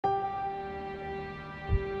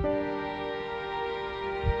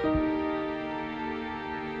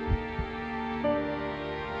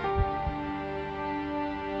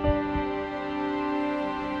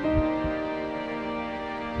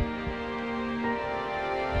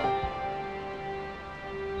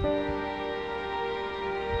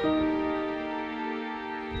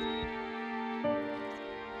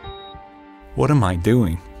What am I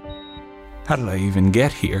doing? How did I even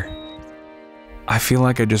get here? I feel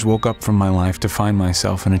like I just woke up from my life to find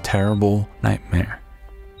myself in a terrible nightmare.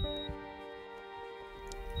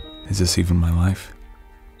 Is this even my life?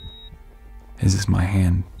 Is this my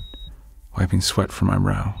hand wiping sweat from my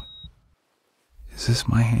brow? Is this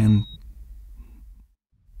my hand?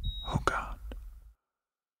 Oh God.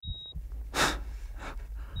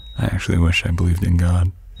 I actually wish I believed in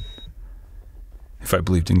God. If I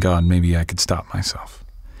believed in God, maybe I could stop myself.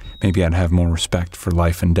 Maybe I'd have more respect for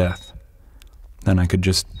life and death. Then I could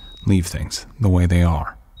just leave things the way they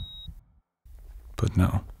are. But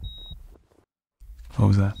no. What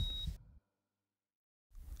was that?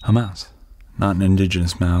 A mouse. Not an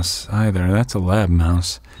indigenous mouse either. That's a lab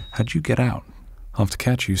mouse. How'd you get out? I'll have to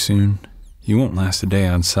catch you soon. You won't last a day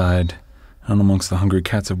outside, out amongst the hungry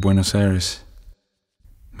cats of Buenos Aires.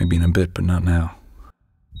 Maybe in a bit, but not now.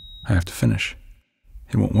 I have to finish.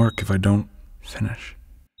 It won't work if I don't finish.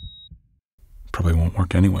 Probably won't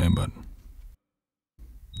work anyway, but...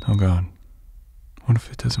 Oh God. What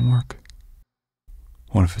if it doesn't work?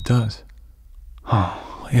 What if it does?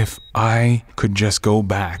 Oh, if I could just go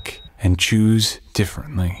back and choose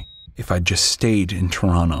differently. If I just stayed in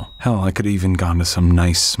Toronto. Hell, I could have even gone to some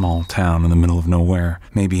nice small town in the middle of nowhere.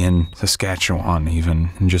 Maybe in Saskatchewan even.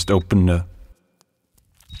 And just opened a...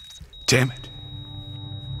 Damn it.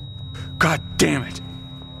 God damn it.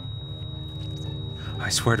 I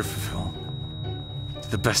swear to fulfill, to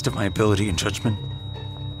the best of my ability and judgment,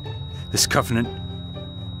 this covenant.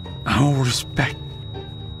 I will respect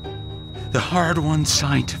the hard-won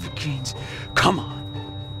scientific gains. Come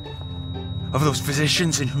on. Of those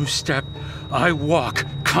physicians in whose step I walk.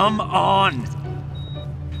 Come on!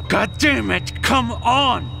 God damn it! Come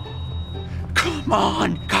on! Come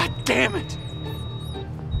on! God damn it!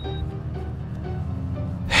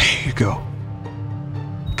 There you go.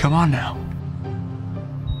 Come on now.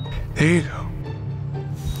 There you go.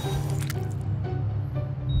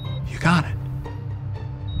 You got it.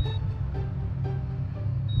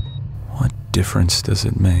 What difference does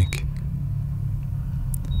it make?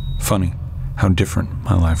 Funny how different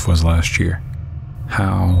my life was last year.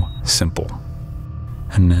 How simple.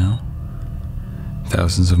 And now,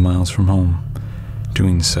 thousands of miles from home,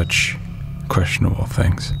 doing such questionable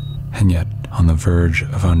things, and yet on the verge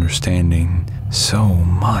of understanding so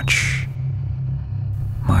much.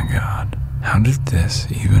 My God, how did this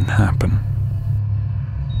even happen?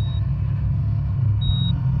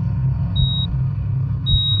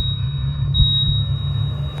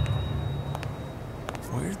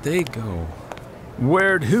 Where'd they go?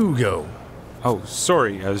 Where'd who go? Oh,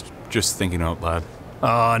 sorry, I was just thinking out loud.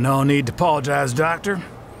 No need to apologize, Doctor.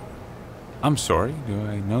 I'm sorry, do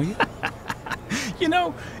I know you? You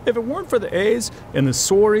know, if it weren't for the A's and the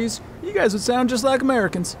sorries, you guys would sound just like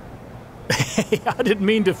Americans. Hey, I didn't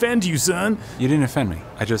mean to offend you, son. You didn't offend me.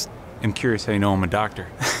 I just am curious how you know I'm a doctor.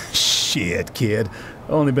 Shit, kid.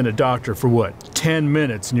 Only been a doctor for what, 10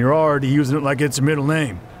 minutes, and you're already using it like it's a middle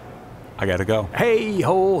name. I gotta go. Hey,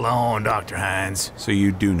 hold on, Dr. Hines. So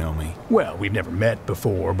you do know me? Well, we've never met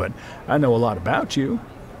before, but I know a lot about you.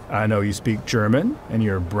 I know you speak German, and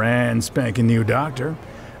you're a brand spanking new doctor.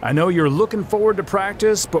 I know you're looking forward to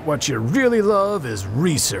practice, but what you really love is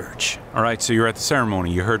research. All right, so you're at the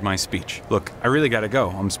ceremony. You heard my speech. Look, I really gotta go.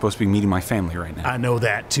 I'm supposed to be meeting my family right now. I know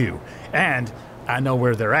that, too. And I know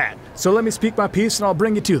where they're at. So let me speak my piece, and I'll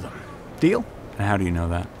bring you to them. Deal? And how do you know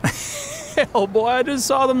that? Hell, boy, I just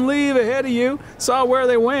saw them leave ahead of you. Saw where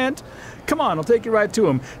they went. Come on, I'll take you right to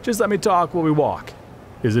them. Just let me talk while we walk.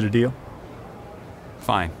 Is it a deal?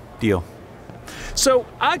 Fine. Deal. So,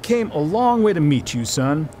 I came a long way to meet you,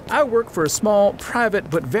 son. I work for a small, private,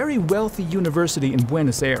 but very wealthy university in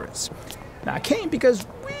Buenos Aires. Now, I came because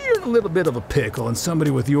we're in a little bit of a pickle, and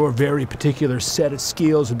somebody with your very particular set of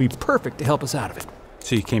skills would be perfect to help us out of it.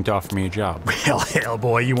 So you came to offer me a job? Well, hell,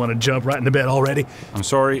 boy, you want to jump right into bed already? I'm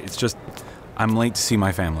sorry, it's just I'm late to see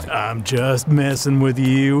my family. I'm just messing with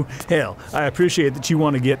you. Hell, I appreciate that you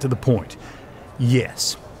want to get to the point.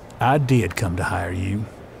 Yes, I did come to hire you.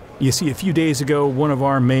 You see, a few days ago, one of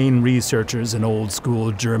our main researchers, an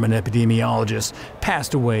old-school German epidemiologist,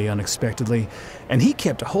 passed away unexpectedly, and he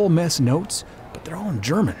kept a whole mess of notes, but they're all in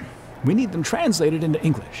German. We need them translated into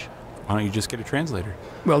English. Why don't you just get a translator?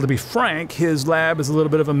 Well, to be frank, his lab is a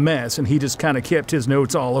little bit of a mess, and he just kind of kept his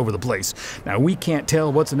notes all over the place. Now, we can't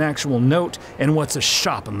tell what's an actual note and what's a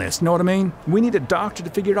shopping list, know what I mean? We need a doctor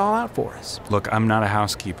to figure it all out for us. Look, I'm not a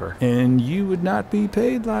housekeeper. And you would not be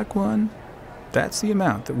paid like one. That's the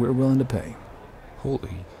amount that we're willing to pay.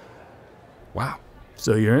 Holy... wow.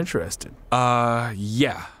 So you're interested?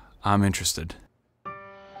 Yeah, I'm interested.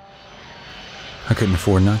 I couldn't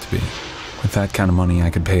afford not to be. With that kind of money, I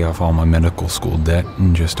could pay off all my medical school debt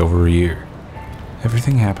in just over a year.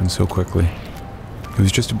 Everything happened so quickly. It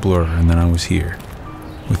was just a blur, and then I was here.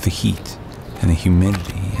 With the heat, and the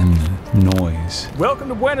humidity, and the noise. Welcome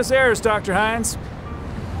to Buenos Aires, Dr. Hines.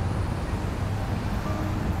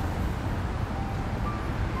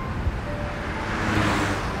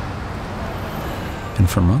 And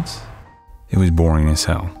for months, it was boring as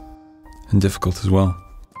hell. And difficult as well.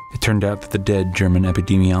 It turned out that the dead German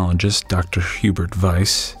epidemiologist, Dr. Hubert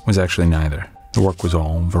Weiss, was actually neither. The work was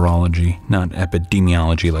all virology, not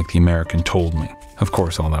epidemiology like the American told me. Of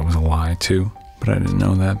course, all that was a lie, too, but I didn't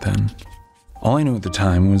know that then. All I knew at the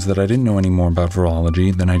time was that I didn't know any more about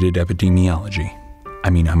virology than I did epidemiology. I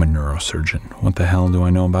mean, I'm a neurosurgeon. What the hell do I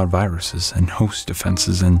know about viruses and host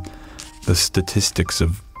defenses and the statistics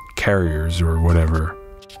of carriers or whatever?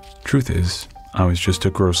 Truth is, I was just a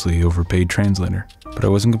grossly overpaid translator. But I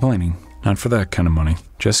wasn't complaining. Not for that kind of money.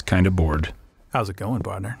 Just kind of bored. How's it going,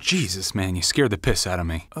 partner? Jesus, man, you scared the piss out of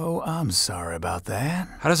me. Oh, I'm sorry about that.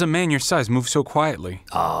 How does a man your size move so quietly?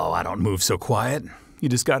 Oh, I don't move so quiet. You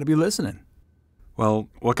just gotta be listening. Well,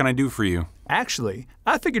 what can I do for you? Actually,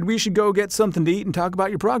 I figured we should go get something to eat and talk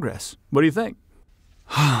about your progress. What do you think?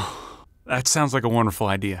 That sounds like a wonderful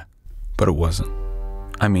idea. But it wasn't.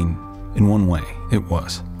 I mean, in one way, it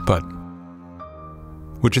was. But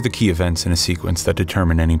which are the key events in a sequence that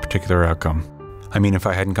determine any particular outcome? I mean, if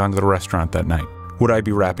I hadn't gone to the restaurant that night, would I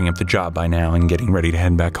be wrapping up the job by now and getting ready to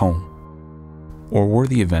head back home? Or were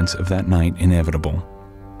the events of that night inevitable?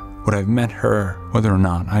 Would I have met her whether or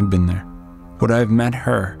not I'd been there? Would I have met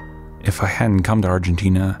her if I hadn't come to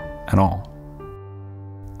Argentina at all?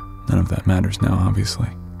 None of that matters now, obviously.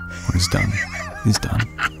 What is done is done.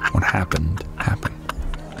 What happened, happened.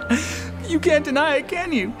 You can't deny it,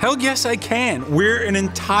 can you? Hell yes, I can. We're an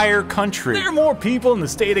entire country. There are more people in the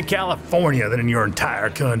state of California than in your entire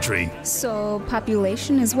country. So,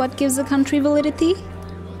 population is what gives a country validity?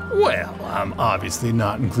 Well, I'm obviously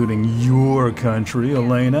not including your country,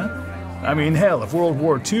 Elana. I mean, hell, if World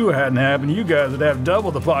War II hadn't happened, you guys would have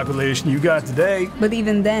double the population you got today. But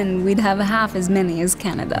even then, we'd have half as many as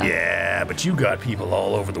Canada. Yeah, but you got people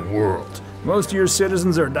all over the world. Most of your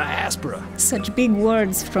citizens are diaspora. Such big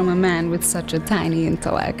words from a man with such a tiny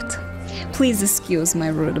intellect. Please excuse my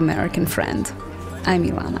rude American friend. I'm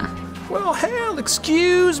Elana. Well, hell,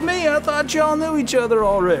 excuse me. I thought y'all knew each other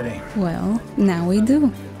already. Well, now we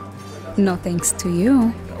do. No thanks to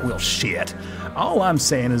you. Well, shit. All I'm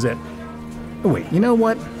saying is that... Wait, you know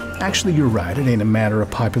what? Actually, you're right. It ain't a matter of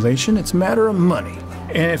population. It's a matter of money.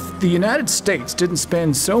 And if the United States didn't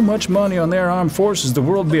spend so much money on their armed forces, the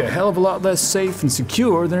world would be a hell of a lot less safe and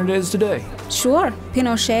secure than it is today. Sure,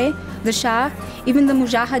 Pinochet, the Shah, even the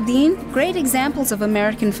Mujahideen, great examples of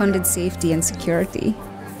American-funded safety and security.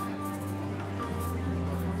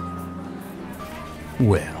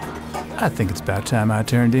 Well, I think it's about time I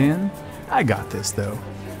turned in. I got this, though,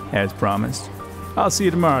 as promised. I'll see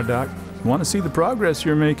you tomorrow, Doc. Want to see the progress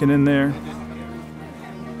you're making in there?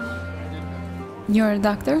 You're a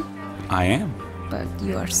doctor? I am. But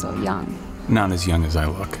you are so young. Not as young as I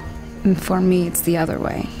look. And for me, it's the other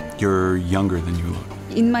way. You're younger than you look.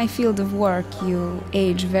 In my field of work, you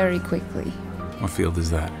age very quickly. What field is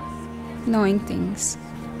that? Knowing things.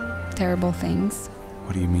 Terrible things.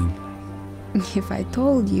 What do you mean? If I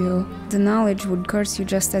told you, the knowledge would curse you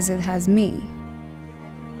just as it has me.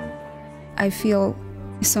 I feel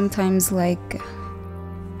sometimes like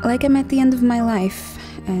I'm at the end of my life,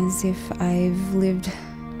 as if I've lived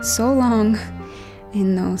so long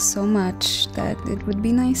and know so much that it would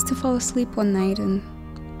be nice to fall asleep one night and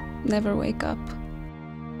never wake up.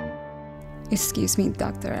 Excuse me,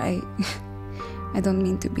 doctor, I don't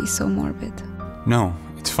mean to be so morbid. No,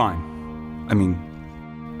 it's fine. I mean,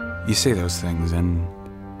 you say those things and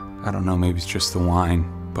I don't know, maybe it's just the wine,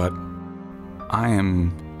 but I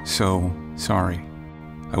am so sorry.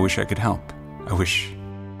 I wish I could help. I wish...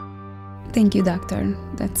 Thank you, doctor.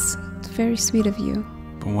 That's very sweet of you.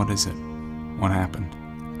 But what is it? What happened?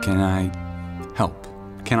 Can I help?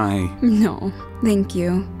 Can I... No, thank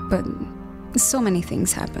you. But so many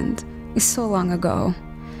things happened. So long ago.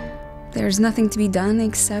 There's nothing to be done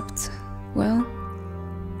except, well,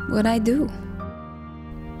 what I do.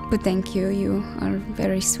 But thank you. You are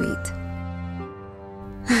very sweet.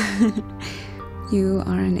 You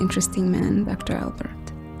are an interesting man, Dr. Albert.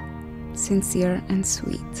 Sincere and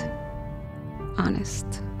sweet.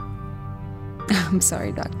 Honest. I'm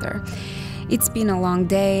sorry, doctor. It's been a long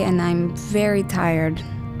day and I'm very tired.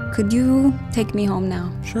 Could you take me home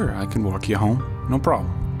now? Sure, I can walk you home. No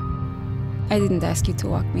problem. I didn't ask you to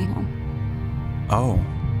walk me home. Oh.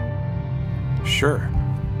 Sure.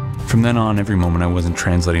 From then on, every moment I wasn't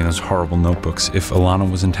translating those horrible notebooks, if Elana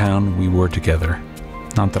was in town, we were together.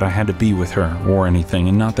 Not that I had to be with her or anything,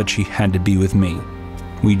 and not that she had to be with me.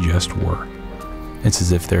 We just were. It's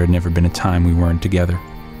as if there had never been a time we weren't together.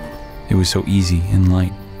 It was so easy and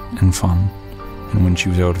light and fun. And when she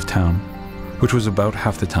was out of town, which was about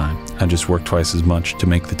half the time, I just worked twice as much to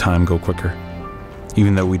make the time go quicker.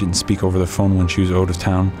 Even though we didn't speak over the phone when she was out of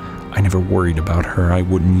town, I never worried about her. I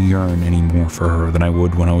wouldn't yearn any more for her than I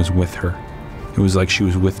would when I was with her. It was like she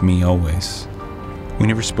was with me always. We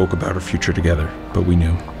never spoke about our future together, but we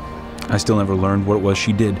knew. I still never learned what it was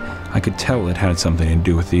she did. I could tell it had something to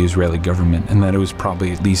do with the Israeli government and that it was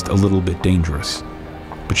probably at least a little bit dangerous.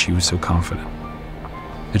 But she was so confident.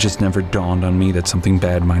 It just never dawned on me that something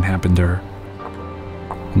bad might happen to her.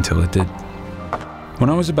 Until it did. When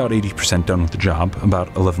I was about 80% done with the job,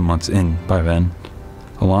 about 11 months in by then,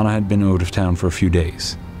 Elana had been out of town for a few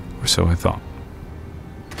days, or so I thought.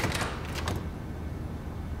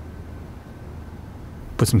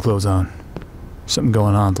 Put some clothes on. Something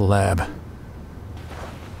going on at the lab.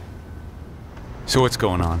 So what's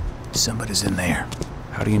going on? Somebody's in there.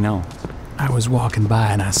 How do you know? I was walking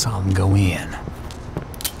by and I saw them go in.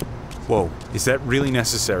 Whoa, is that really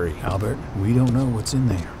necessary? Albert, we don't know what's in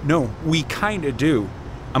there. No, we kinda do.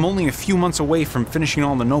 I'm only a few months away from finishing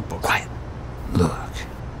all the notebooks. Quiet. Look.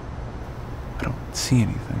 I don't see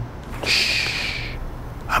anything. Shh.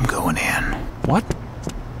 I'm going in. What?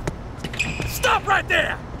 Stop right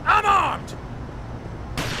there! I'm armed!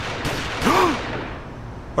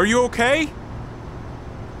 Are you okay?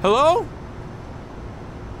 Hello?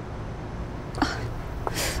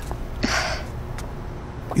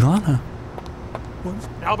 Elana.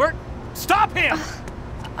 Albert, stop him!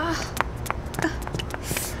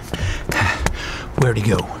 Where'd he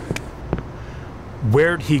go?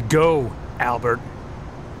 Where'd he go, Albert?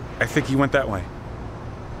 I think he went that way.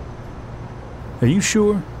 Are you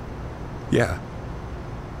sure? Yeah.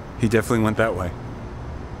 He definitely went that way.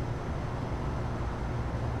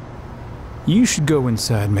 You should go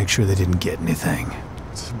inside and make sure they didn't get anything.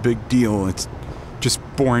 It's a big deal. It's just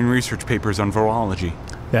boring research papers on virology.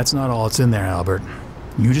 That's not all that's in there, Albert.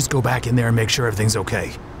 You just go back in there and make sure everything's okay.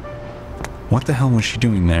 What the hell was she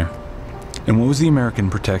doing there? And what was the American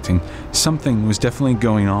protecting? Something was definitely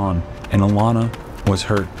going on, and Elana was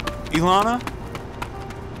hurt. Elana?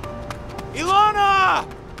 Elana!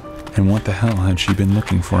 And what the hell had she been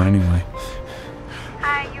looking for anyway?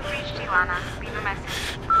 Hi, you've reached Elana. Leave a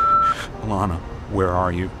message. Elana, where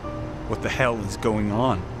are you? What the hell is going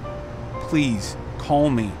on? Please, call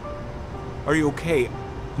me. Are you okay?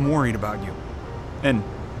 I'm worried about you. And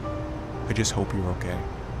I just hope you're okay.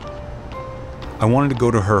 I wanted to go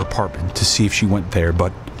to her apartment to see if she went there,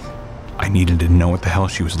 but I needed to know what the hell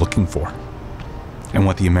she was looking for. And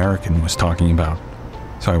what the American was talking about.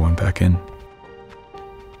 So I went back in.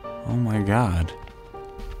 Oh my god.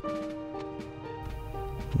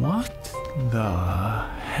 What the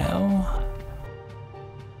hell?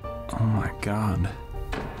 Oh my god.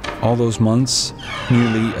 All those months,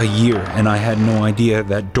 nearly a year, and I had no idea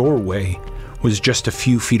that doorway was just a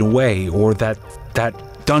few feet away, or that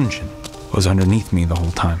dungeon was underneath me the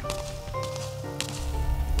whole time.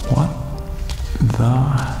 What the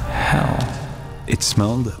hell? It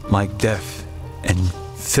smelled like death and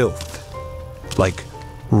filth, like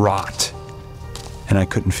rot, and I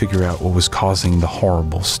couldn't figure out what was causing the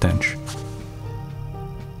horrible stench.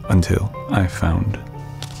 Until I found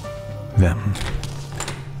them.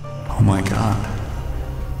 Oh my god.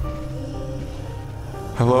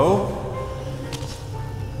 Hello?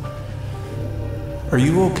 Are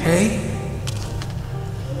you okay?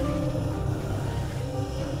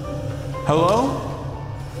 Hello?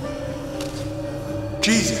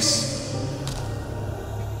 Jesus.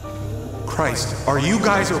 Christ, are you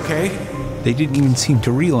guys okay? They didn't even seem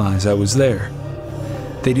to realize I was there.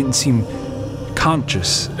 They didn't seem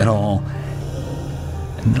conscious at all.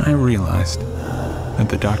 And then I realized that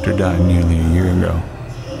the doctor died nearly a year ago,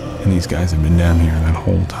 and these guys have been down here that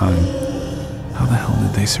whole time. How the hell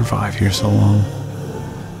did they survive here so long?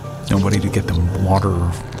 Nobody to get them water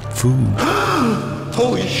or food.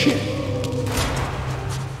 Holy shit!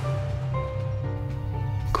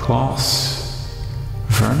 Klaus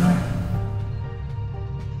Werner?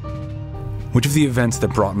 Which of the events that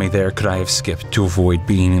brought me there could I have skipped to avoid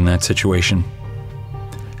being in that situation?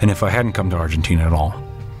 And if I hadn't come to Argentina at all,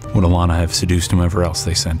 would Elana have seduced whomever else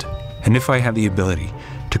they sent? And if I had the ability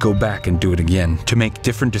to go back and do it again, to make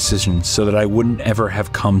different decisions so that I wouldn't ever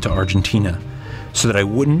have come to Argentina, so that I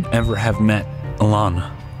wouldn't ever have met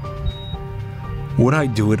Elana, would I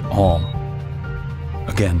do it all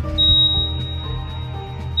again?